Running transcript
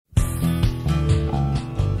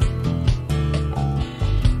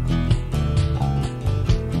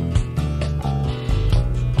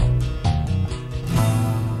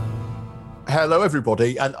Hello,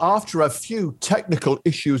 everybody. And after a few technical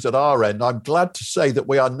issues at our end, I'm glad to say that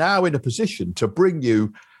we are now in a position to bring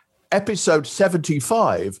you episode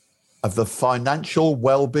 75 of the Financial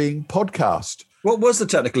Wellbeing Podcast. What was the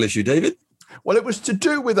technical issue, David? Well, it was to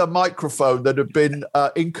do with a microphone that had been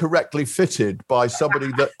incorrectly fitted by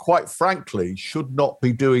somebody that, quite frankly, should not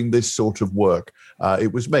be doing this sort of work.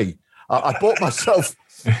 It was me. I bought myself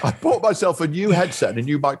a new headset and a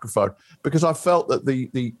new microphone because I felt that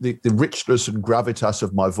the richness and gravitas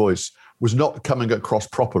of my voice was not coming across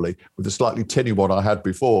properly with the slightly tinny one I had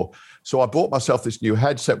before. So I bought myself this new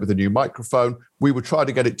headset with a new microphone. We were trying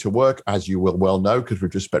to get it to work, as you will well know, because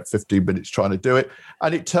we've just spent 15 minutes trying to do it.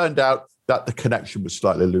 And it turned out that the connection was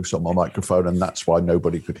slightly loose on my microphone, and that's why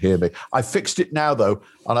nobody could hear me. I fixed it now, though,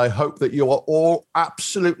 and I hope that you are all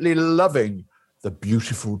absolutely loving the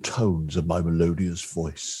beautiful tones of my melodious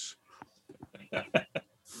voice.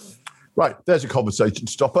 Right, there's a conversation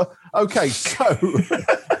stopper. Okay, so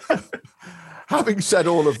having said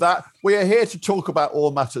all of that, we are here to talk about all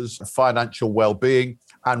matters financial well-being.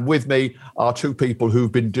 And with me are two people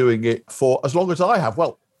who've been doing it for as long as I have.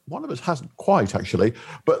 Well, one of us hasn't quite, actually,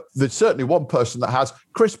 but there's certainly one person that has.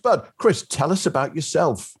 Chris Budd. Chris, tell us about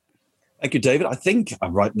yourself. Thank you, David. I think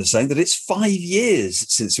I'm right in saying that it's 5 years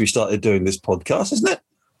since we started doing this podcast, isn't it?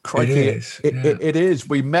 Crikey, it is.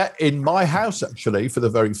 We met in my house, actually, for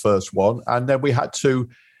the very first one, and then we had to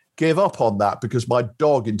give up on that because my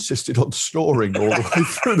dog insisted on snoring all the way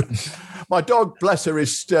through. My dog, bless her,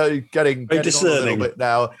 is getting on a little bit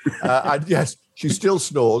now. And yes, she still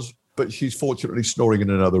snores, but she's fortunately snoring in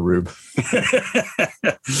another room.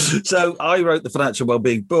 So I wrote the Financial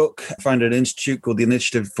Wellbeing book, founded an institute called the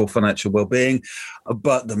Initiative for Financial Wellbeing.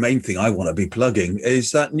 But the main thing I want to be plugging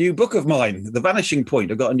is that new book of mine, The Vanishing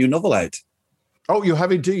Point. I've got a new novel out. Oh, you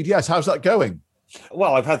have indeed. Yes. How's that going?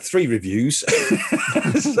 Well, I've had 3 reviews,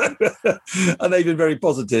 and they've been very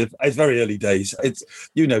positive. It's very early days. It's,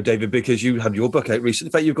 you know, David, because you had your book out recently.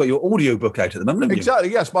 In fact, you've got your audio book out at the moment, haven't you?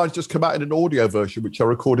 Exactly, yes. Mine's just come out in an audio version, which I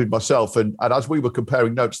recorded myself. And as we were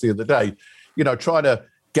comparing notes the other day, you know, trying to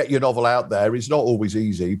get your novel out there is not always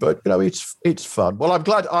easy, but, you know, it's fun. Well, I'm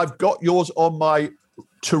glad I've got yours on my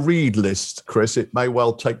to-read list, Chris. It may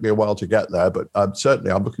well take me a while to get there, but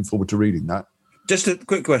certainly I'm looking forward to reading that. Just a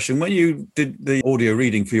quick question. When you did the audio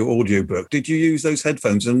reading for your audiobook, did you use those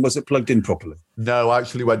headphones and was it plugged in properly? No, I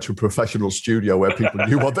actually went to a professional studio where people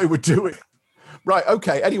knew what they were doing. Right,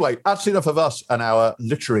 okay. Anyway, that's enough of us and our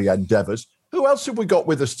literary endeavours. Who else have we got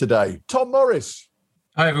with us today? Tom Morris.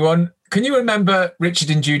 Hi, everyone. Can you remember Richard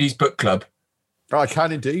and Judy's book club? I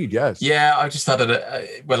can indeed, yes. Yeah, I just had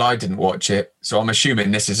I didn't watch it, so I'm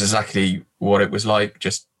assuming this is exactly what it was like,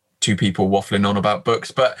 just two people waffling on about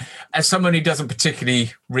books. But as someone who doesn't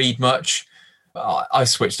particularly read much, I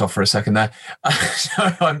switched off for a second there.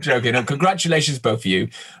 So I'm joking. And congratulations, both of you.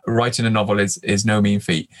 Writing a novel is no mean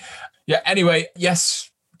feat. Yeah, anyway,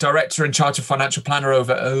 yes, director and chartered financial planner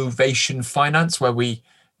over Ovation Finance, where we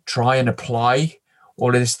try and apply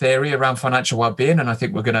all of this theory around financial well-being. And I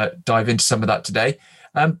think we're going to dive into some of that today.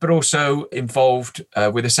 But also involved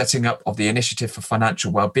with the setting up of the Initiative for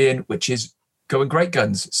Financial Wellbeing, which is going great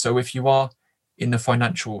guns. So if you are in the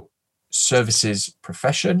financial services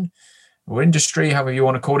profession or industry, however you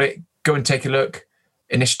want to call it, go and take a look.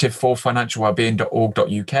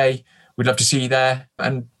 initiativeforfinancialwellbeing.org.uk. We'd love to see you there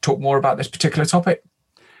and talk more about this particular topic.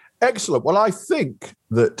 Excellent. Well, I think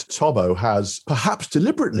that Tomo has perhaps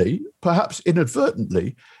deliberately, perhaps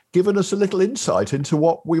inadvertently, given us a little insight into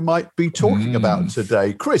what we might be talking about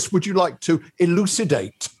today. Chris, would you like to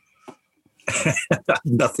elucidate?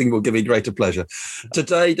 Nothing will give me greater pleasure.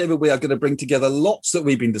 Today, David, we are going to bring together lots that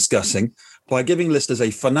we've been discussing by giving listeners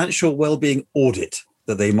a financial wellbeing audit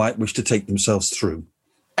that they might wish to take themselves through.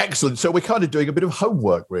 Excellent. So we're kind of doing a bit of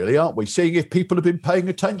homework, really, aren't we? Seeing if people have been paying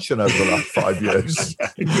attention over the last 5 years.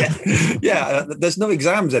 Yeah. There's no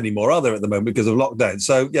exams anymore, are there, at the moment because of lockdown?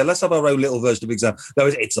 So, yeah, let's have our own little version of exam. No,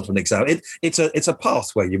 it's not an exam. It's a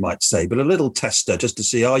pathway, you might say, but a little tester just to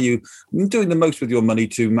see, are you doing the most with your money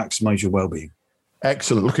to maximise your well-being?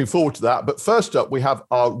 Excellent. Looking forward to that. But first up, we have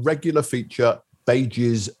our regular feature,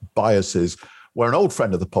 Bage's Biases, where an old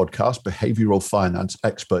friend of the podcast, behavioural finance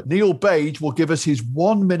expert Neil Bage, will give us his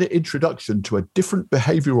 1-minute introduction to a different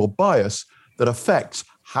behavioural bias that affects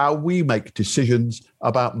how we make decisions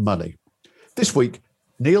about money. This week,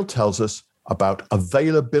 Neil tells us about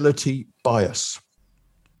availability bias.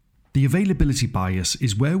 The availability bias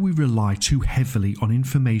is where we rely too heavily on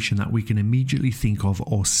information that we can immediately think of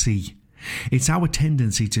or see. It's our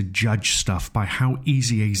tendency to judge stuff by how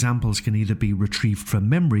easy examples can either be retrieved from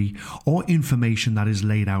memory or information that is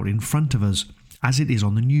laid out in front of us, as it is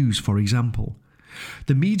on the news, for example.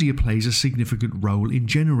 The media plays a significant role in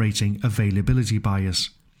generating availability bias.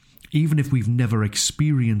 Even if we've never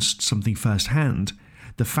experienced something firsthand,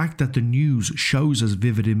 the fact that the news shows us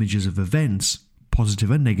vivid images of events,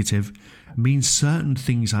 positive and negative, means certain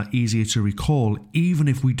things are easier to recall even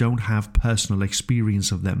if we don't have personal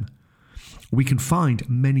experience of them. We can find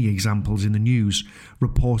many examples in the news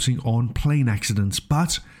reporting on plane accidents,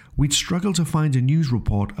 but we'd struggle to find a news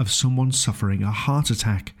report of someone suffering a heart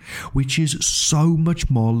attack, which is so much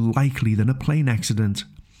more likely than a plane accident.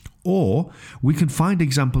 Or we can find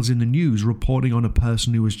examples in the news reporting on a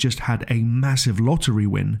person who has just had a massive lottery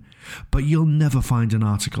win, but you'll never find an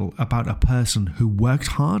article about a person who worked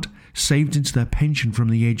hard, saved into their pension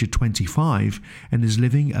from the age of 25, and is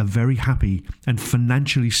living a very happy and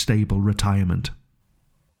financially stable retirement.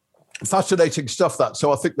 Fascinating stuff, that.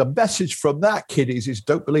 So I think the message from that, kiddies, is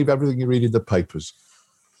don't believe everything you read in the papers.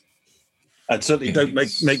 And certainly don't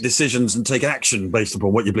make decisions and take action based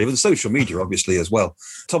upon what you believe. And social media, obviously, as well.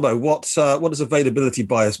 Tomo, what does availability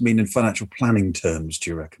bias mean in financial planning terms, do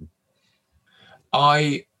you reckon?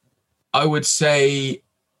 I would say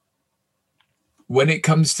when it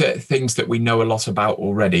comes to things that we know a lot about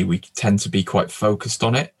already, we tend to be quite focused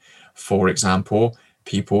on it. For example,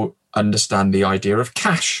 people understand the idea of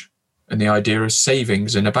cash and the idea of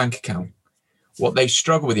savings in a bank account. What they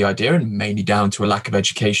struggle with the idea, and mainly down to a lack of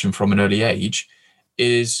education from an early age,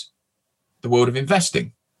 is the world of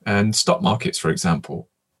investing and stock markets, for example.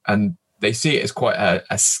 And they see it as quite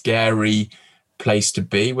a scary place to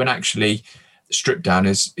be, when actually stripped down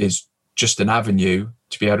is just an avenue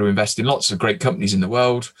to be able to invest in lots of great companies in the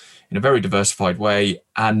world in a very diversified way.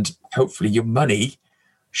 And hopefully your money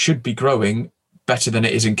should be growing better than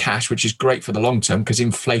it is in cash, which is great for the long term because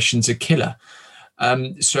inflation's a killer.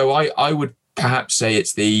 So I would perhaps say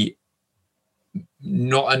it's the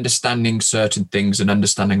not understanding certain things and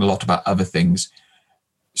understanding a lot about other things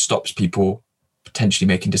stops people potentially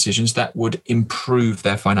making decisions that would improve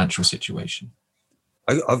their financial situation.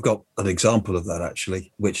 I've got an example of that,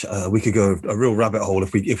 actually, which we could go a real rabbit hole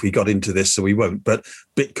if we got into this, so we won't. But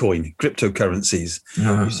Bitcoin, cryptocurrencies.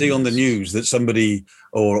 You see on the news that somebody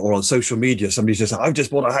or on social media, somebody says, I've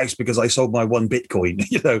just bought a house because I sold my one Bitcoin,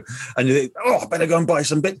 and you think, I better go and buy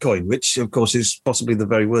some Bitcoin, which, of course, is possibly the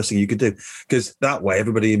very worst thing you could do, because that way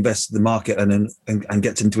everybody invests in the market and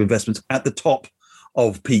gets into investments at the top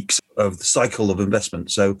of peaks of the cycle of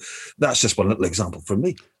investment. So that's just one little example from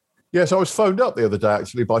me. Yes, I was phoned up the other day,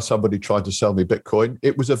 actually, by somebody trying to sell me Bitcoin.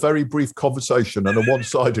 It was a very brief conversation and a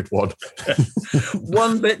one-sided one.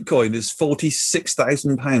 One Bitcoin is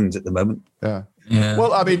 £46,000 at the moment. Yeah.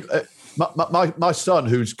 Well, I mean, my son,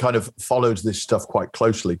 who's kind of follows this stuff quite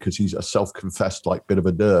closely because he's a self-confessed bit of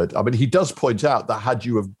a nerd. I mean, he does point out that had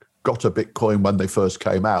you have got a Bitcoin when they first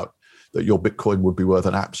came out, that your Bitcoin would be worth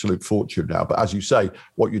an absolute fortune now. But as you say,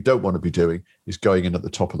 what you don't want to be doing is going in at the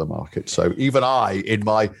top of the market. So even I, in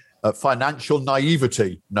my financial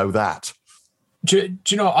naivety, know that. Do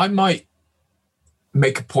you know, I might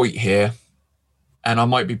make a point here and I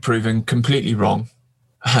might be proven completely wrong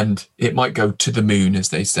and it might go to the moon, as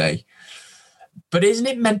they say. But isn't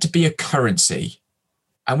it meant to be a currency?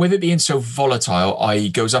 And with it being so volatile, i.e.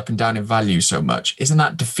 goes up and down in value so much, isn't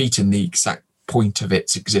that defeating the exact point of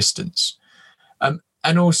its existence?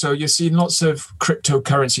 And also you're seeing lots of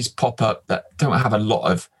cryptocurrencies pop up that don't have a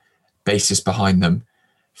lot of basis behind them.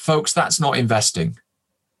 Folks, that's not investing.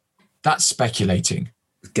 That's speculating.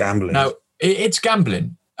 Gambling. Now, it's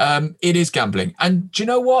gambling. It is gambling. And do you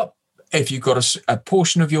know what? If you've got a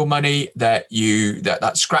portion of your money that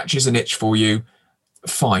scratches an itch for you,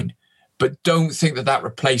 fine. But don't think that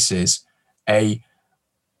replaces a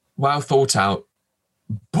well thought out,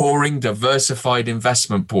 boring, diversified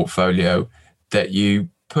investment portfolio that you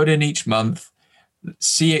put in each month,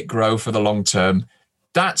 see it grow for the long term.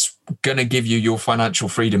 That's going to give you your financial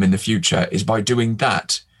freedom in the future, is by doing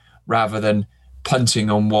that rather than punting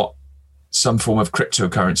on what some form of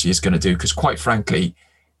cryptocurrency is going to do. Because quite frankly,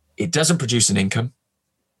 it doesn't produce an income.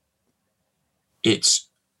 Its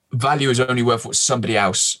value is only worth what somebody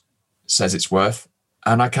else says it's worth.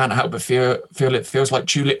 And I can't help but feel it feels like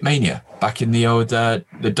tulip mania back in the old the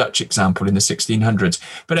Dutch example in the 1600s.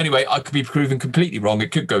 But anyway, I could be proven completely wrong.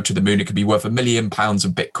 It could go to the moon. It could be worth £1 million of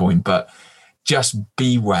Bitcoin, but just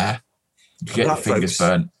beware. You get your fingers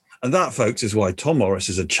burnt. And that, folks, is why Tom Morris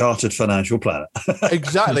is a chartered financial planner.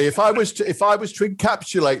 Exactly. If I was to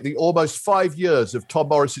encapsulate the almost 5 years of Tom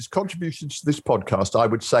Morris's contributions to this podcast, I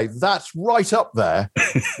would say that's right up there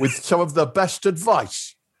with some of the best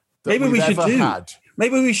advice that we've ever had.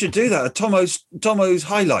 Maybe we should do that. Tomo's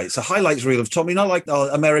highlights, a highlights reel of Tom. You know, like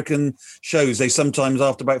American shows, they sometimes,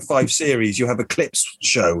 after about 5 series, you have a clips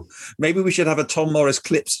show. Maybe we should have a Tom Morris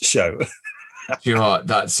clips show. You know what?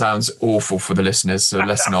 That sounds awful for the listeners, so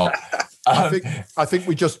let's not. I think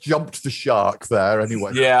we just jumped the shark there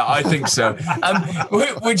anyway. Yeah, I think so.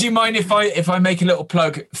 Would you mind if I make a little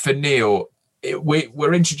plug for Neil?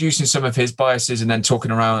 We're introducing some of his biases and then talking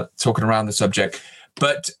around the subject.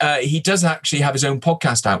 But he does actually have his own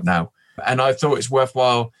podcast out now. And I thought it's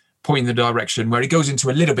worthwhile pointing the direction where he goes into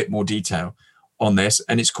a little bit more detail on this.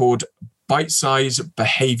 And it's called Bite Size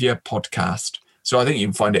Behavior Podcast. So I think you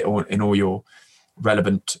can find it in all your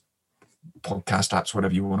relevant podcast apps,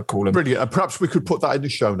 whatever you want to call them. Brilliant. And perhaps we could put that in the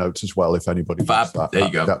show notes as well, if anybody wants that. There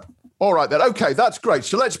you go. That. All right, then. Okay, that's great.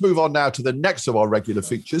 So let's move on now to the next of our regular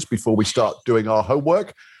features before we start doing our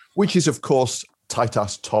homework, which is, of course, Tight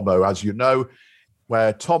Ass Tomo, as you know,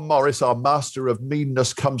 where Tom Morris, our master of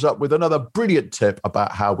meanness, comes up with another brilliant tip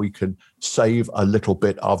about how we can save a little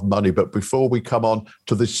bit of money. But before we come on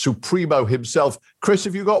to the Supremo himself, Chris,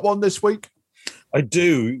 have you got one this week? I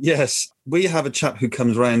do, yes. We have a chap who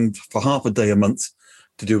comes around for half a day a month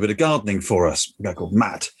to do a bit of gardening for us, a guy called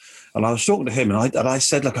Matt. And I was talking to him and I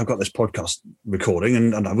said, look, I've got this podcast recording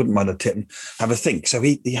and I wouldn't mind a tip and have a think. So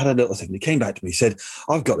he had a little thing. He came back to me, he said,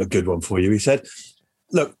 I've got a good one for you. He said,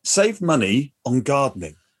 look, save money on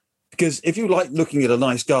gardening. Because if you like looking at a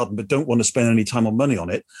nice garden but don't want to spend any time or money on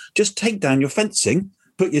it, just take down your fencing,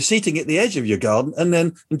 put your seating at the edge of your garden, and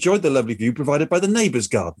then enjoy the lovely view provided by the neighbour's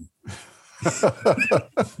garden.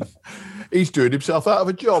 He's doing himself out of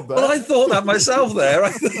a job there. Well, I thought that myself there.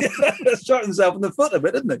 Shot himself in the foot a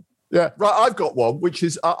bit, didn't he? Yeah, right. I've got one, which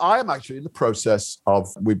is I am actually in the process of,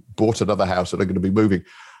 we bought another house and are going to be moving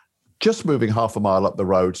half a mile up the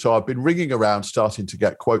road. So I've been ringing around, starting to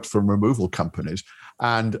get quotes from removal companies,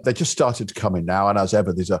 and they just started to come in now. And as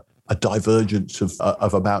ever, there's a divergence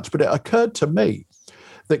of amounts. But it occurred to me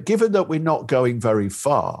that given that we're not going very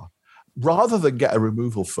far, rather than get a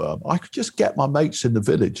removal firm, I could just get my mates in the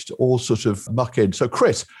village to all sort of muck in. So,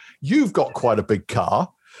 Chris, you've got quite a big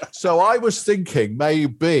car. So I was thinking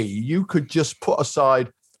maybe you could just put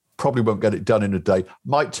aside, probably won't get it done in a day,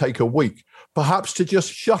 might take a week, perhaps to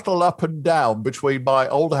just shuttle up and down between my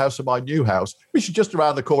old house and my new house, which is just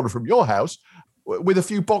around the corner from your house, with a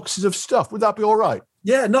few boxes of stuff. Would that be all right?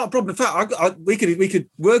 Yeah, not a problem. In fact, we could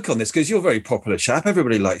work on this because you're a very popular chap.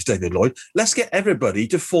 Everybody likes David Lloyd. Let's get everybody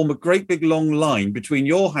to form a great big long line between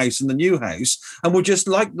your house and the new house, and we'll just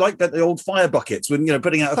like that the old fire buckets when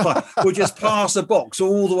putting out a fire. We'll just pass a box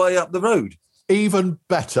all the way up the road. Even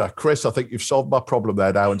better, Chris. I think you've solved my problem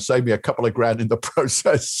there now and saved me a couple of grand in the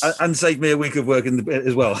process, and saved me a week of work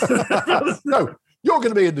as well. No. You're going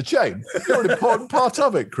to be in the chain. You're an important part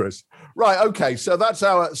of it, Chris. Right, okay, so that's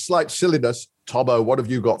our slight silliness. Tomo, what have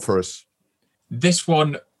you got for us? This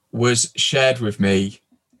one was shared with me.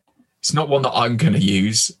 It's not one that I'm going to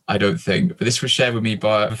use, I don't think, but this was shared with me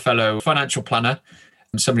by a fellow financial planner,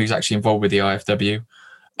 somebody who's actually involved with the IFW,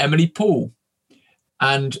 Emily Poole.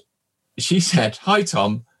 And she said, "Hi,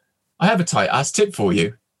 Tom, I have a tight-ass tip for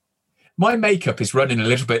you. My makeup is running a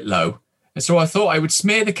little bit low, and so I thought I would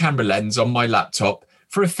smear the camera lens on my laptop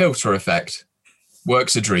for a filter effect.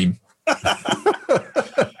 Works a dream."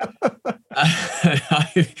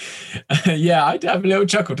 Yeah, I'd have a little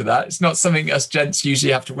chuckle to that. It's not something us gents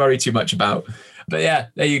usually have to worry too much about. But yeah,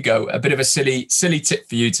 there you go. A bit of a silly tip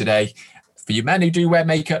for you today. For you men who do wear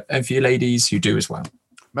makeup and for you ladies who do as well.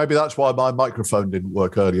 Maybe that's why my microphone didn't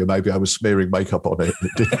work earlier. Maybe I was smearing makeup on it and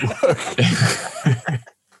it didn't work.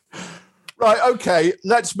 Right, okay,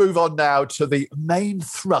 let's move on now to the main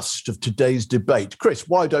thrust of today's debate. Chris,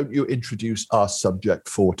 why don't you introduce our subject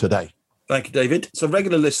for today? Thank you, David. So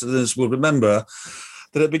regular listeners will remember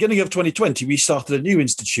that at the beginning of 2020, we started a new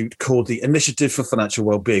institute called the Initiative for Financial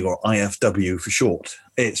Wellbeing, or IFW for short.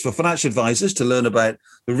 It's for financial advisors to learn about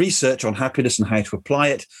the research on happiness and how to apply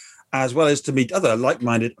it, as well as to meet other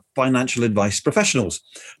like-minded financial advice professionals.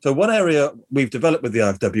 So one area we've developed with the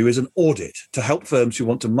IFW is an audit to help firms who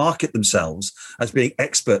want to market themselves as being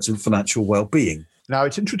experts in financial well-being. Now,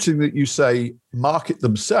 it's interesting that you say market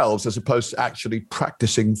themselves as opposed to actually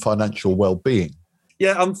practicing financial well-being.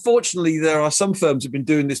 Yeah, unfortunately, there are some firms who've been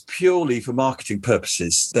doing this purely for marketing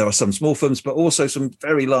purposes. There are some small firms, but also some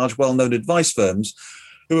very large, well-known advice firms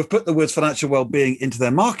who have put the words financial well-being into their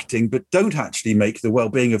marketing, but don't actually make the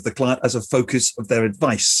well-being of the client as a focus of their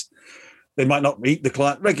advice. They might not meet the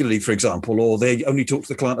client regularly, for example, or they only talk to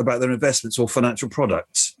the client about their investments or financial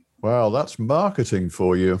products. Well, that's marketing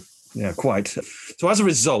for you. Yeah, quite. So as a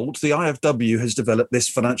result, the IFW has developed this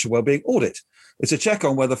Financial Wellbeing Audit. It's a check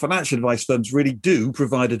on whether financial advice firms really do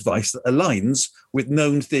provide advice that aligns with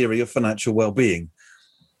known theory of financial well-being.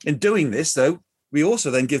 In doing this, though, we also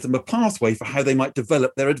then give them a pathway for how they might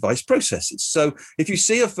develop their advice processes. So if you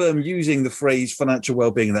see a firm using the phrase financial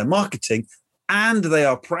well-being in their marketing and they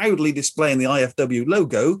are proudly displaying the IFW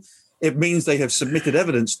logo, it means they have submitted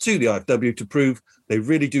evidence to the IFW to prove they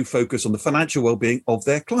really do focus on the financial well-being of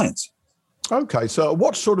their clients. Okay, so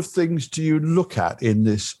what sort of things do you look at in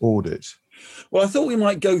this audit? Well, I thought we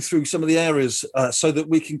might go through some of the areas so that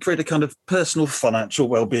we can create a kind of personal financial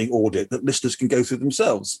well-being audit that listeners can go through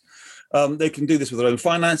themselves. They can do this with their own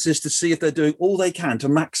finances to see if they're doing all they can to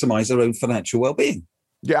maximise their own financial well-being.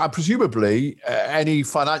 Yeah, and presumably any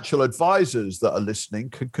financial advisors that are listening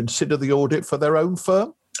can consider the audit for their own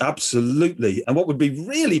firm? Absolutely. And what would be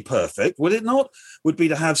really perfect, would it not, would be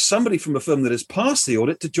to have somebody from a firm that has passed the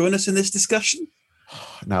audit to join us in this discussion.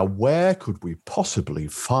 Now, where could we possibly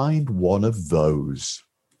find one of those?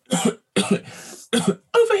 Over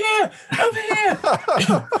here!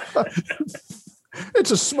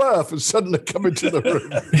 It's a Smurf has suddenly come into the room.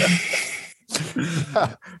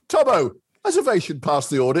 Tomo, has Ovation passed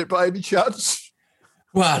the audit by any chance?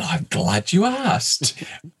 Well, I'm glad you asked.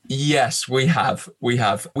 Yes, we have. We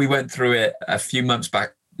went through it a few months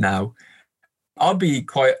back now. I'll be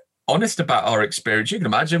quite honest about our experience. You can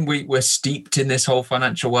imagine we're steeped in this whole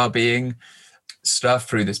financial well-being stuff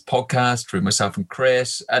through this podcast, through myself and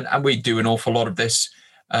Chris, and we do an awful lot of this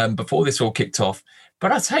before this all kicked off.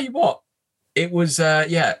 But I'll tell you what, it was,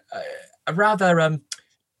 a rather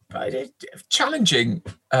challenging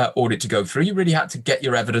audit to go through. You really had to get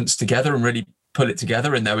your evidence together and really pull it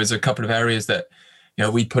together. And there was a couple of areas that,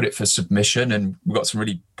 we put it for submission and we got some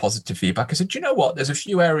really positive feedback. I said, do you know what? There's a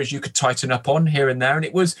few areas you could tighten up on here and there. And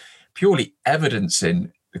it was purely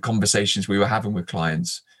evidencing the conversations we were having with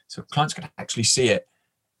clients. So clients could actually see it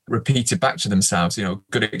repeated back to themselves. A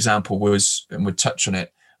good example was, and we'll touch on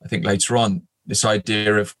it, I think later on, this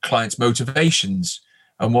idea of clients' motivations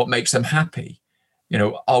and what makes them happy.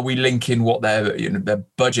 Are we linking what their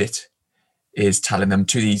budget is telling them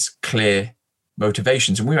to these clear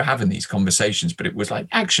motivations? And we were having these conversations, but it was like,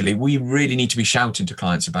 actually, we really need to be shouting to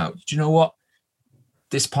clients about, do you know what?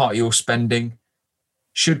 This part of your spending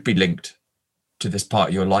should be linked to this part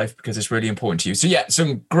of your life because it's really important to you. So yeah,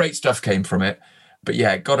 some great stuff came from it, but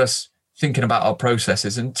yeah, it got us thinking about our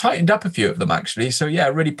processes and tightened up a few of them actually. So yeah,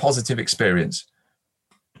 really positive experience.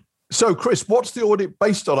 So Chris, what's the audit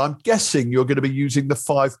based on? I'm guessing you're going to be using the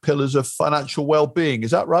 5 pillars of financial well-being.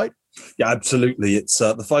 Is that right? Yeah, absolutely. It's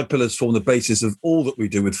the 5 pillars form the basis of all that we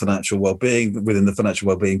do with financial well-being within the Financial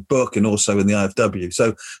Wellbeing book and also in the IFW.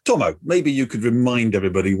 So Tomo, maybe you could remind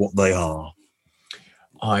everybody what they are.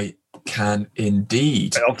 I can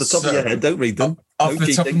indeed. Off the top of your head, don't read them. Off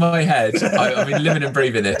the top of my head, I've been living and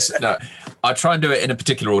breathing this. No, I try and do it in a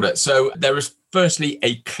particular order. So there is firstly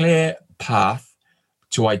a clear path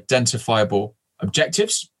to identifiable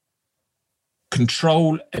objectives,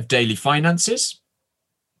 control of daily finances,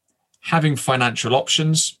 having financial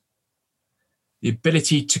options, the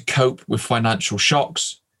ability to cope with financial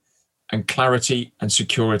shocks, and clarity and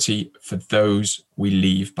security for those we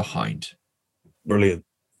leave behind. Brilliant.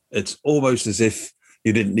 It's almost as if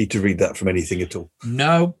you didn't need to read that from anything at all.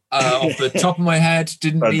 No, off the top of my head,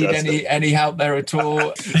 didn't need any help there at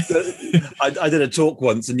all. I did a talk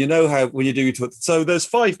once, and you know how when you do your talk, so there's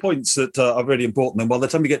 5 points that are really important, and by the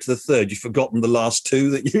time you get to the third, you've forgotten the last 2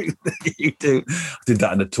 that you do. I did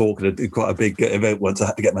that in a talk, and I did quite a big event once. I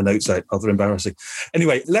had to get my notes out, rather embarrassing.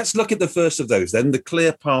 Anyway, let's look at the first of those then, the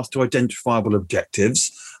clear path to identifiable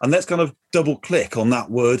objectives, and let's kind of double click on that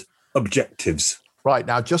word, objectives. Right,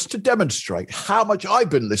 now, just to demonstrate how much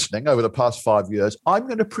I've been listening over the past 5 years, I'm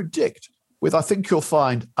going to predict with, I think you'll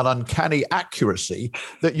find, an uncanny accuracy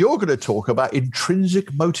that you're going to talk about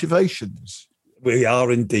intrinsic motivations. We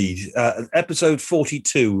are indeed. Episode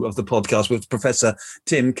 42 of the podcast with Professor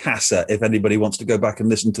Tim Kasser, if anybody wants to go back and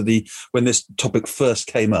listen to when this topic first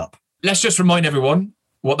came up. Let's just remind everyone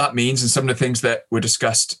what that means and some of the things that were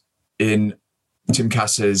discussed in Tim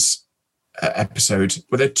Kasser's episode.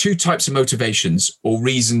 Well, there are 2 types of motivations or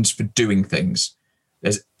reasons for doing things.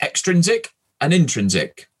 There's extrinsic and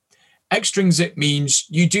intrinsic. Extrinsic means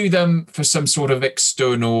you do them for some sort of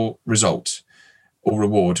external result or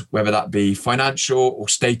reward, whether that be financial or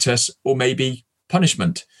status or maybe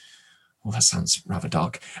punishment. Well, that sounds rather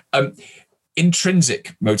dark.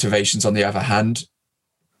 Intrinsic motivations, on the other hand,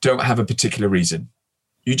 don't have a particular reason.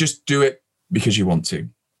 You just do it because you want to.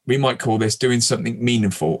 We might call this doing something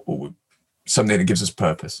meaningful or something that gives us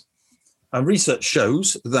purpose. And research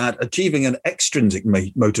shows that achieving an extrinsic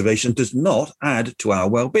motivation does not add to our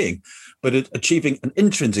well-being, but achieving an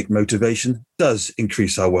intrinsic motivation does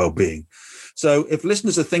increase our well-being. So if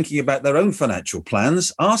listeners are thinking about their own financial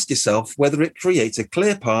plans, ask yourself whether it creates a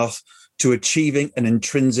clear path to achieving an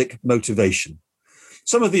intrinsic motivation.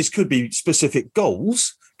 Some of these could be specific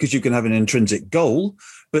goals, because you can have an intrinsic goal,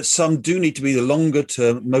 but some do need to be the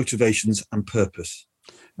longer-term motivations and purpose.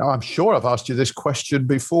 Now, I'm sure I've asked you this question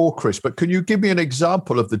before, Chris, but can you give me an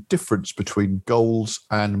example of the difference between goals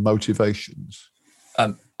and motivations?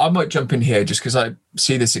 I might jump in here just because I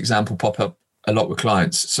see this example pop up a lot with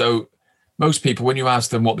clients. So most people, when you ask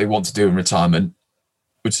them what they want to do in retirement,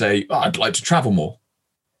 would say, I'd like to travel more.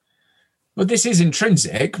 But this is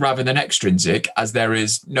intrinsic rather than extrinsic, as there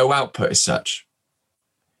is no output as such.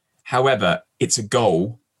 However, it's a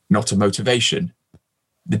goal, not a motivation.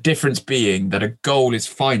 The difference being that a goal is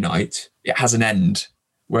finite, it has an end,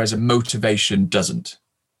 whereas a motivation doesn't.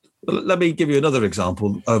 Well, let me give you another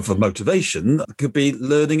example of a motivation. It could be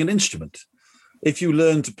learning an instrument. If you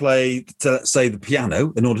learn to play, say, the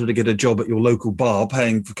piano in order to get a job at your local bar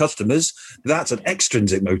paying for customers, that's an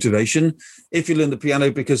extrinsic motivation. If you learn the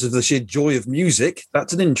piano because of the sheer joy of music,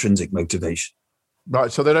 that's an intrinsic motivation.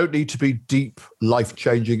 Right, so they don't need to be deep,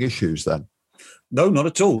 life-changing issues then? No, not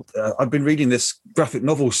at all. I've been reading this graphic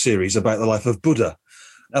novel series about the life of Buddha,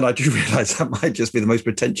 and I do realise that might just be the most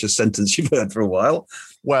pretentious sentence you've heard for a while.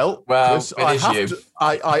 Well, Chris, I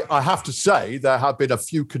have to say there have been a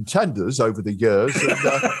few contenders over the years,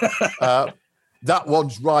 and that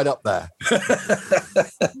one's right up there.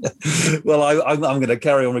 Well, I'm going to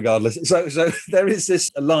carry on regardless. So there is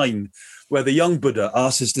this line where the young Buddha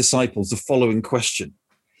asks his disciples the following question.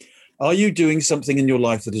 Are you doing something in your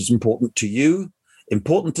life that is important to you,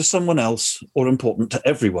 important to someone else, or important to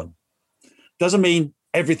everyone? Doesn't mean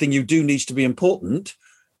everything you do needs to be important,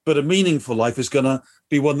 but a meaningful life is going to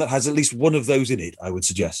be one that has at least one of those in it, I would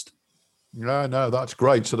suggest. No, that's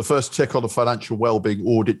great. So the first tick on the financial wellbeing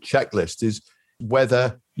audit checklist is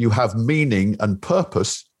whether you have meaning and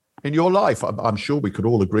purpose in your life. I'm sure we could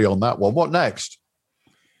all agree on that one. What next?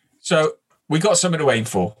 So we got something to aim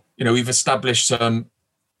for. We've established some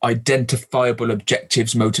identifiable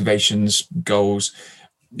objectives, motivations, goals.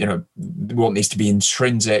 We want these to be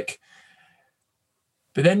intrinsic.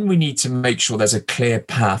 But then we need to make sure there's a clear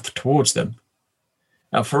path towards them.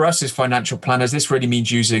 Now, for us as financial planners, this really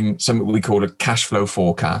means using something we call a cash flow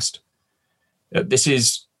forecast. This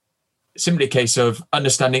is simply a case of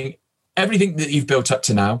understanding everything that you've built up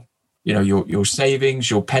to now, your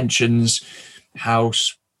savings, your pensions,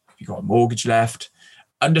 house, if you've got a mortgage left,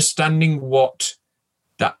 understanding what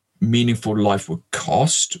that meaningful life would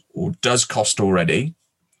cost or does cost already,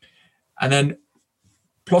 and then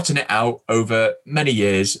plotting it out over many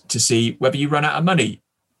years to see whether you run out of money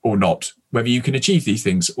or not, whether you can achieve these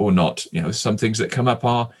things or not. Some things that come up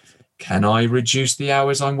are, can I reduce the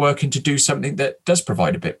hours I'm working to do something that does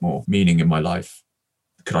provide a bit more meaning in my life?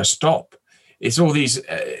 Could I stop? It's all these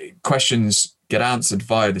questions get answered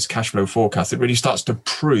via this cash flow forecast. It really starts to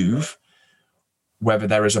prove whether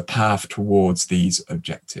there is a path towards these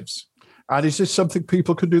objectives. And is this something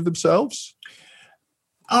people can do themselves?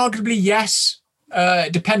 Arguably, yes.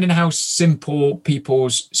 Depending on how simple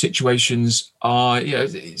people's situations are,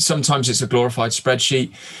 sometimes it's a glorified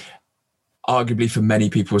spreadsheet. Arguably, for many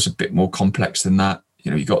people, it's a bit more complex than that.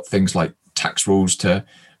 You've got things like tax rules to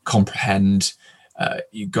comprehend.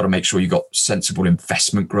 You've got to make sure you've got sensible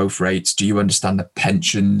investment growth rates. Do you understand the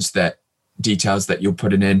pensions, details that you're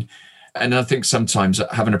putting in? And I think sometimes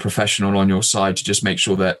having a professional on your side to just make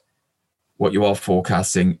sure that what you are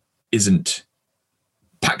forecasting isn't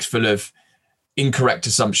packed full of incorrect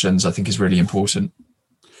assumptions, I think is really important.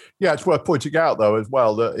 Yeah, it's worth pointing out, though, as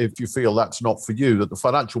well, that if you feel that's not for you, that the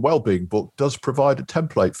Financial Wellbeing book does provide a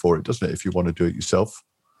template for it, doesn't it, if you want to do it yourself?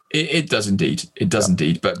 It does indeed. It does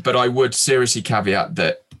indeed. But I would seriously caveat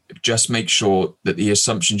that just make sure that the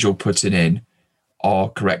assumptions you're putting in are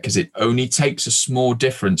correct, because it only takes a small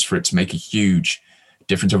difference for it to make a huge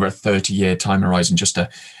difference over a 30-year time horizon. Just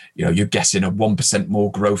you're guessing a 1%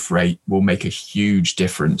 more growth rate will make a huge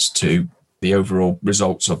difference to the overall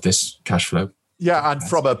results of this cash flow. Yeah, and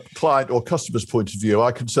from a client or customer's point of view,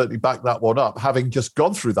 I can certainly back that one up. Having just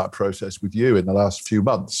gone through that process with you in the last few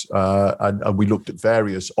months, and we looked at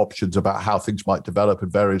various options about how things might develop in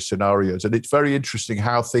various scenarios. And it's very interesting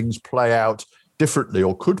how things play out differently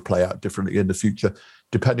or could play out differently in the future,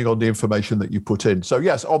 depending on the information that you put in. So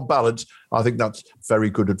yes, on balance, I think that's very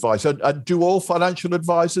good advice. And do all financial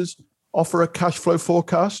advisors offer a cash flow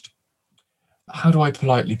forecast? How do I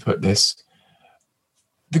politely put this?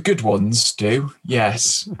 The good ones do,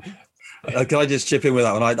 yes. Can I just chip in with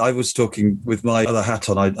that one? I was talking with my other hat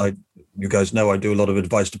on. You guys know I do a lot of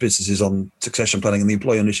advice to businesses on succession planning and the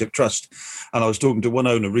employee ownership trust. And I was talking to one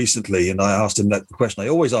owner recently, and I asked him that question I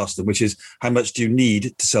always ask them, which is, how much do you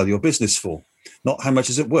need to sell your business for? Not how much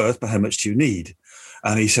is it worth, but how much do you need?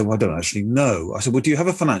 And he said, well, I don't actually know. I said, well, do you have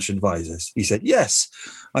a financial advisor? He said, yes.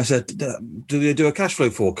 I said, do they do a cash flow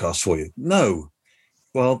forecast for you? No.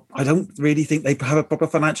 Well, I don't really think they have a proper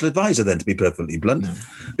financial advisor then, to be perfectly blunt,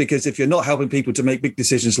 because if you're not helping people to make big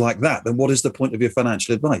decisions like that, then what is the point of your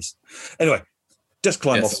financial advice? Anyway, just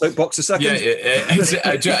climb off soapbox a second.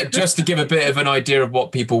 Just to give a bit of an idea of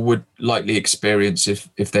what people would likely experience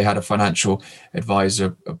if they had a financial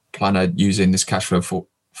advisor, a planner using this cash flow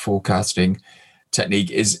forecasting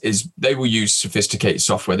technique is they will use sophisticated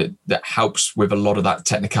software that helps with a lot of that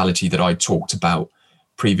technicality that I talked about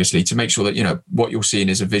previously, to make sure that what you're seeing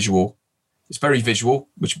is a visual. It's very visual,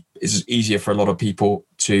 which is easier for a lot of people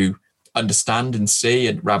to understand and see,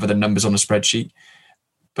 and rather than numbers on a spreadsheet,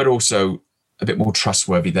 but also a bit more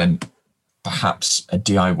trustworthy than perhaps a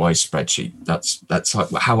DIY spreadsheet. That's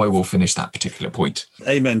how I will finish that particular point.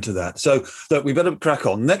 Amen to that. So look, we better crack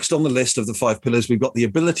on. Next on the list of the 5 pillars, we've got the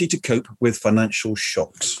ability to cope with financial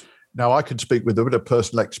shocks. Now, I can speak with a bit of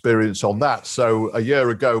personal experience on that. So a year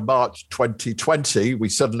ago, March 2020, we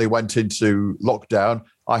suddenly went into lockdown.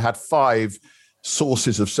 I had 5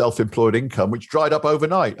 sources of self-employed income, which dried up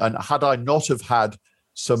overnight. And had I not have had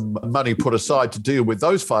some money put aside to deal with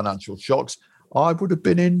those financial shocks, I would have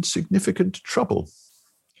been in significant trouble.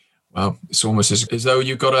 Well, it's almost as though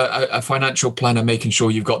you've got a financial planner making sure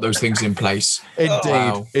you've got those things in place.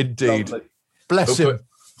 Indeed. Lovely. Bless him.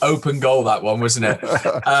 Open goal, that one, wasn't it?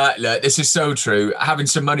 Look, this is so true. Having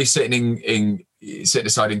some money sitting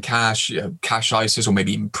aside in cash, cash ISAs, or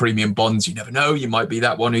maybe even premium bonds. You never know. You might be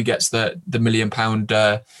that one who gets the £1 million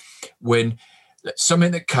win.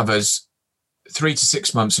 Something that covers 3 to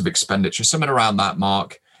 6 months of expenditure, something around that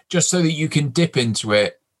mark, just so that you can dip into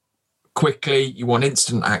it quickly. You want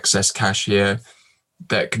instant access cash here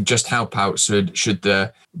that can just help out should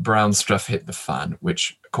the brown stuff hit the fan,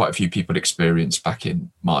 which quite a few people experienced back in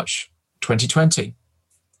March 2020.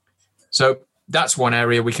 So that's one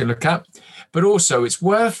area we can look at. But also it's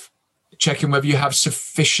worth checking whether you have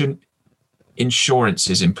sufficient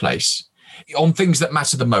insurances in place on things that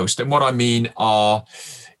matter the most. And what I mean are,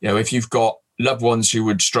 if you've got loved ones who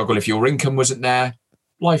would struggle if your income wasn't there,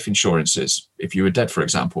 life insurances, if you were dead, for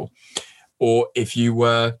example, or if you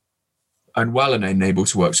were unwell and unable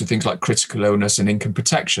to work, so things like critical illness and income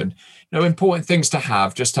protection, important things to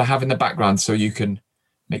have, just to have in the background so you can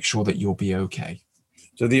make sure that you'll be okay.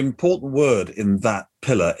 So the important word in that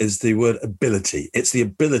pillar is the word ability. It's the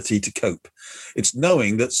ability to cope. It's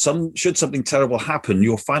knowing that should something terrible happen,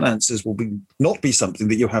 your finances will not be something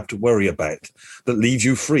that you have to worry about, that leaves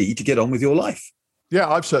you free to get on with your life. Yeah,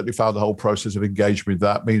 I've certainly found the whole process of engagement with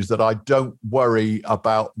that means that I don't worry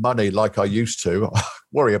about money like I used to. I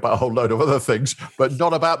worry about a whole load of other things, but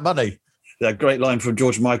not about money. Yeah, great line from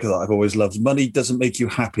George Michael that I've always loved. Money doesn't make you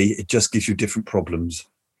happy. It just gives you different problems.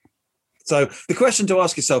 So the question to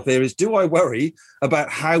ask yourself here is, do I worry about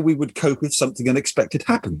how we would cope if something unexpected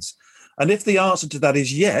happens? And if the answer to that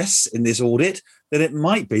is yes in this audit, then it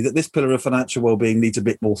might be that this pillar of financial wellbeing needs a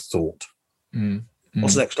bit more thought.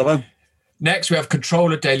 What's next, Tomo? Next, we have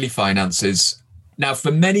control of daily finances. Now,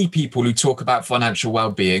 for many people who talk about financial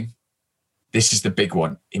well-being, this is the big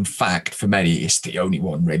one. In fact, for many, it's the only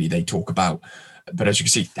one really they talk about. But as you can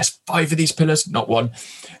see, there's 5 of these pillars, not one.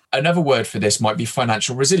 Another word for this might be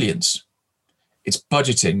financial resilience. It's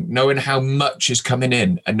budgeting, knowing how much is coming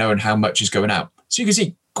in and knowing how much is going out. So you can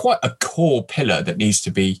see quite a core pillar that needs to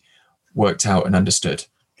be worked out and understood.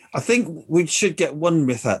 I think we should get one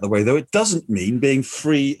myth out of the way, though. It doesn't mean being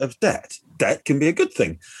free of debt. Debt can be a good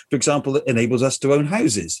thing. For example, it enables us to own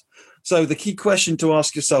houses. So the key question to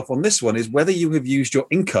ask yourself on this one is whether you have used your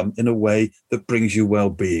income in a way that brings you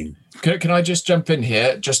well-being. Can I just jump in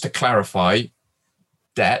here just to clarify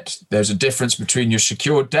debt? There's a difference between your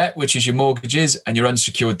secured debt, which is your mortgages, and your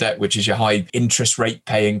unsecured debt, which is your high interest rate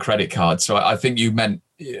paying credit card. So I think you meant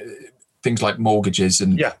things like mortgages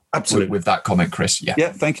and absolutely. With that comment, Chris.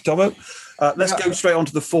 Yeah, thank you, Tomo. Let's go straight on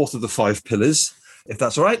to the 4th of the 5 pillars, if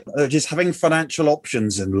that's all right, just having financial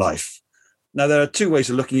options in life. Now, there are 2 ways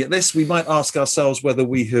of looking at this. We might ask ourselves whether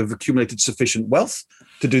we have accumulated sufficient wealth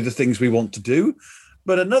to do the things we want to do.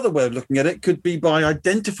 But another way of looking at it could be by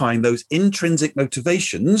identifying those intrinsic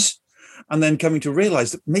motivations and then coming to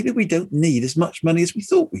realize that maybe we don't need as much money as we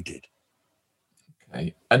thought we did.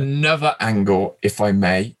 Okay. Another angle, if I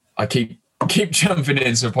may, I keep jumping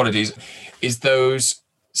in, so apologies, is those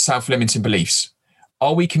self-limiting beliefs.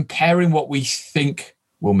 Are we comparing what we think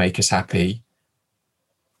will make us happy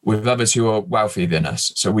with others who are wealthier than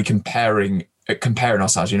us. So we comparing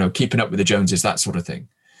ourselves, keeping up with the Joneses, that sort of thing.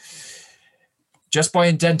 Just by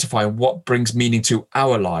identifying what brings meaning to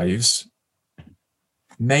our lives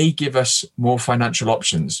may give us more financial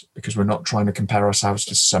options because we're not trying to compare ourselves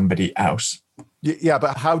to somebody else. Yeah,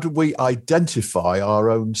 but how do we identify our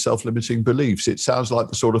own self-limiting beliefs? It sounds like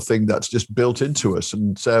the sort of thing that's just built into us,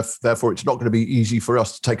 and therefore it's not going to be easy for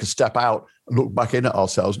us to take a step out, look back in at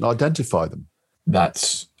ourselves and identify them.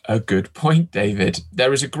 That's a good point, David.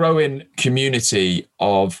 There is a growing community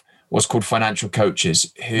of what's called financial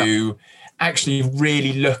coaches who actually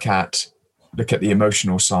really look at the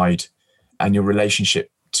emotional side and your relationship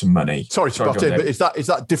to money. Sorry to butt in, but is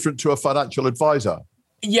that different to a financial advisor?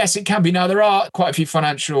 Yes, it can be. Now, there are quite a few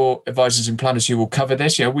financial advisors and planners who will cover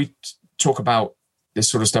this. We talk about this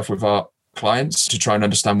sort of stuff with our clients to try and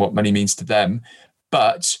understand what money means to them.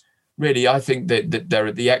 But really, I think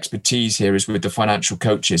that the expertise here is with the financial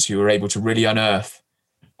coaches who are able to really unearth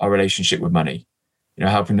our relationship with money,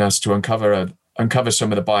 helping us to uncover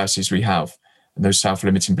some of the biases we have and those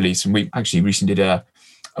self-limiting beliefs. And we actually recently did a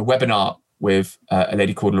webinar with a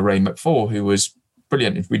lady called Lorraine McFall, who was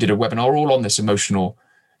brilliant. We did a webinar all on this emotional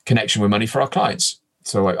connection with money for our clients.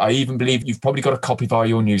 So I even believe you've probably got a copy via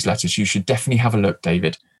your newsletters. You should definitely have a look,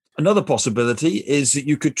 David. Another possibility is that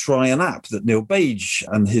you could try an app that Neil Bage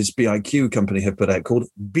and his BIQ company have put out called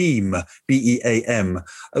Beam, B-E-A-M,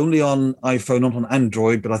 only on iPhone, not on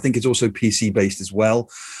Android, but I think it's also PC-based as well,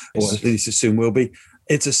 or at least it soon will be.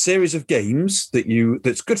 It's a series of games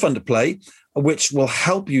that's good fun to play, which will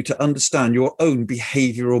help you to understand your own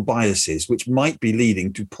behavioural biases, which might be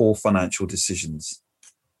leading to poor financial decisions.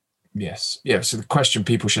 Yes. Yeah. So the question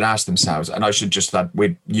people should ask themselves, and I should just add,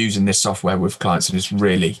 we're using this software with clients and it's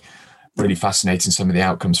really, really fascinating, some of the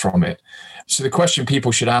outcomes from it. So the question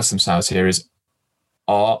people should ask themselves here is,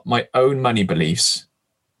 are my own money beliefs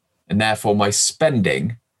and therefore my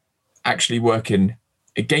spending actually working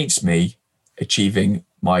against me achieving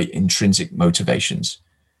my intrinsic motivations?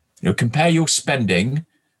 Compare your spending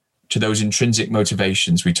to those intrinsic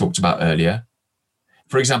motivations we talked about earlier.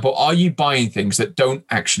 For example, are you buying things that don't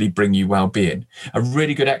actually bring you well-being? A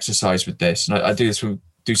really good exercise with this, and I do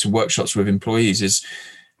some workshops with employees, is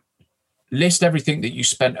list everything that you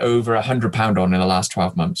spent over £100 on in the last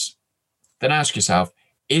 12 months. Then ask yourself,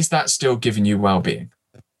 is that still giving you well-being?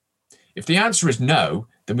 If the answer is no,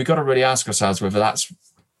 then we've got to really ask ourselves whether that's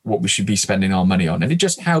what we should be spending our money on. And it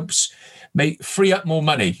just helps free up more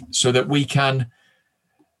money so that we can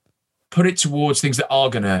put it towards things that are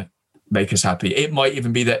going to make us happy. It might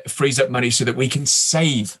even be that it frees up money so that we can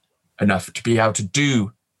save enough to be able to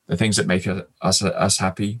do the things that make us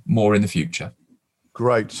happy more in the future.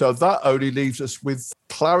 Great. So that only leaves us with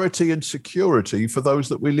clarity and security for those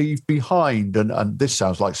that we leave behind. And this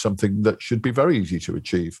sounds like something that should be very easy to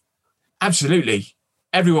achieve. Absolutely.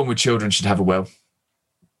 Everyone with children should have a will.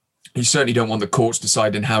 You certainly don't want the courts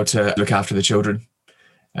deciding how to look after the children.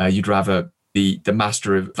 You'd rather the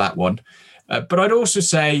master of that one. But I'd also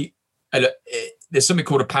say there's something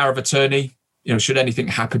called a power of attorney. Should anything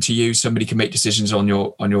happen to you, somebody can make decisions on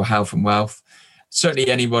your health and wealth. Certainly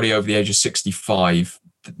anybody over the age of 65,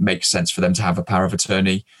 it makes sense for them to have a power of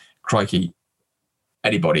attorney. Crikey,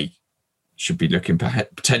 anybody should be looking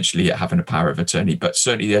potentially at having a power of attorney. But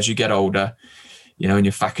certainly as you get older, and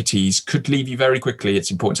your faculties could leave you very quickly,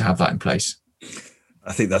 it's important to have that in place.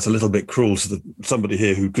 I think that's a little bit cruel to somebody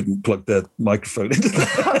here who couldn't plug their microphone into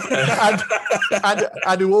that.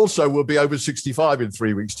 and who also will be over 65 in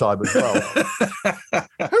 3 weeks' time as well.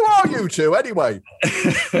 Who are you two, anyway?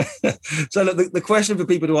 So look, the question for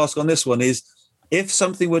people to ask on this one is, if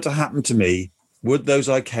something were to happen to me, would those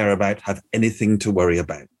I care about have anything to worry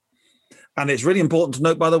about? And it's really important to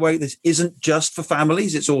note, by the way, this isn't just for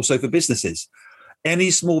families, it's also for businesses.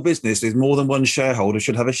 Any small business with more than one shareholder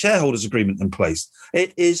should have a shareholders agreement in place.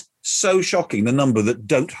 It is so shocking, the number that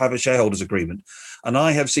don't have a shareholders agreement. And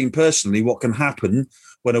I have seen personally what can happen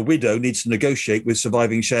when a widow needs to negotiate with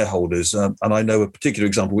surviving shareholders. And I know a particular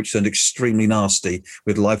example which turned extremely nasty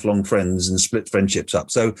with lifelong friends and split friendships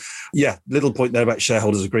up. So, yeah, little point there about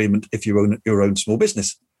shareholders agreement if you own your own small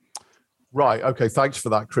business. Right. Okay. Thanks for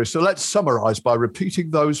that, Chris. So let's summarize by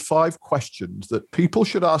repeating those 5 questions that people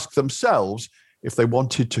should ask themselves if they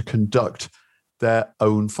wanted to conduct their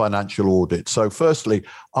own financial audit. So firstly,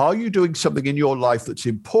 are you doing something in your life that's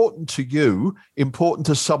important to you, important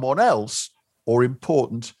to someone else, or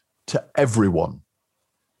important to everyone?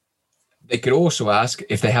 They could also ask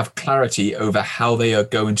if they have clarity over how they are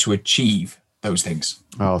going to achieve those things.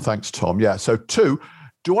 Oh, thanks, Tom. Yeah. So 2,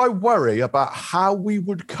 do I worry about how we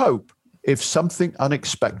would cope if something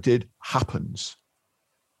unexpected happens?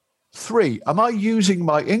 3, am I using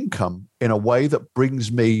my income in a way that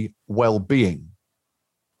brings me well-being?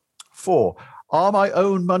 4, are my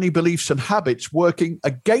own money beliefs and habits working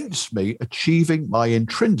against me achieving my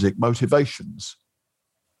intrinsic motivations?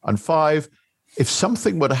 And 5, if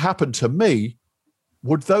something were to happen to me,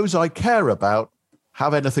 would those I care about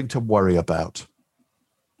have anything to worry about?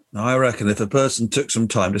 Now, I reckon if a person took some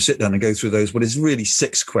time to sit down and go through those, what is really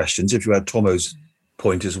 6 questions, if you had Tomo's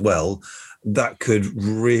point as well, that could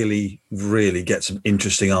really, really get some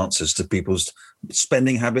interesting answers to people's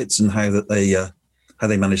spending habits and how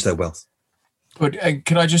they manage their wealth. But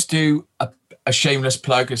can I just do a shameless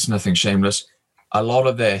plug? It's nothing shameless. A lot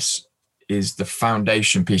of this is the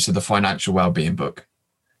foundation piece of the Financial Wellbeing book.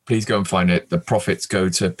 Please go and find it. The profits go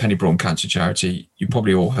to Penny Braun Cancer Charity. You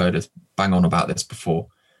probably all heard us bang on about this before,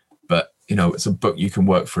 but it's a book you can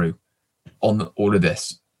work through on all of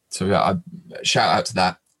this. So yeah, I shout out to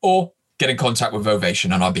that, or get in contact with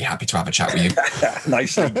Ovation and I'll be happy to have a chat with you.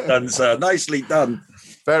 Nicely done, sir. Nicely done.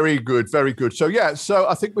 Very good, very good. So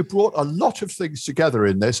I think we brought a lot of things together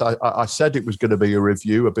in this. I said it was going to be a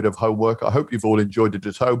review, a bit of homework. I hope you've all enjoyed it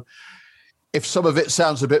at home. If some of it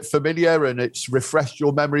sounds a bit familiar and it's refreshed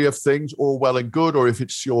your memory of things, all well and good, or if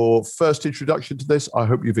it's your first introduction to this, I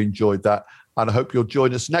hope you've enjoyed that. And I hope you'll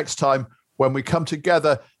join us next time when we come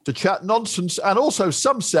together to chat nonsense and also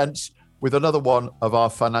some sense with another one of our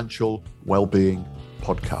financial wellbeing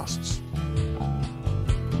podcasts.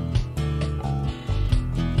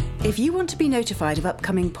 If you want to be notified of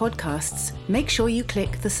upcoming podcasts, make sure you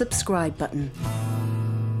click the subscribe button.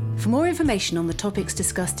 For more information on the topics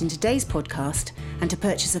discussed in today's podcast and to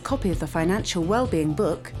purchase a copy of the Financial Wellbeing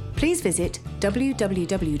book, please visit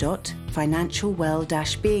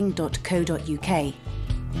www.financialwell-being.co.uk.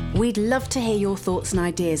 We'd love to hear your thoughts and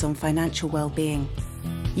ideas on financial well-being.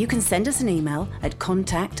 You can send us an email at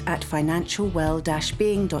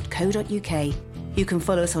contact@financialwell-being.co.uk. You can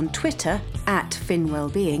follow us on Twitter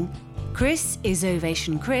 @FinWellbeing. Chris is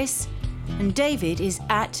Ovation Chris, and David is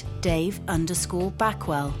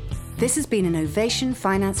 @Dave_Backwell. This has been an Ovation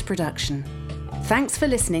Finance production. Thanks for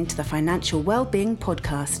listening to the Financial Wellbeing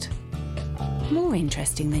podcast. More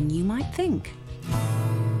interesting than you might think.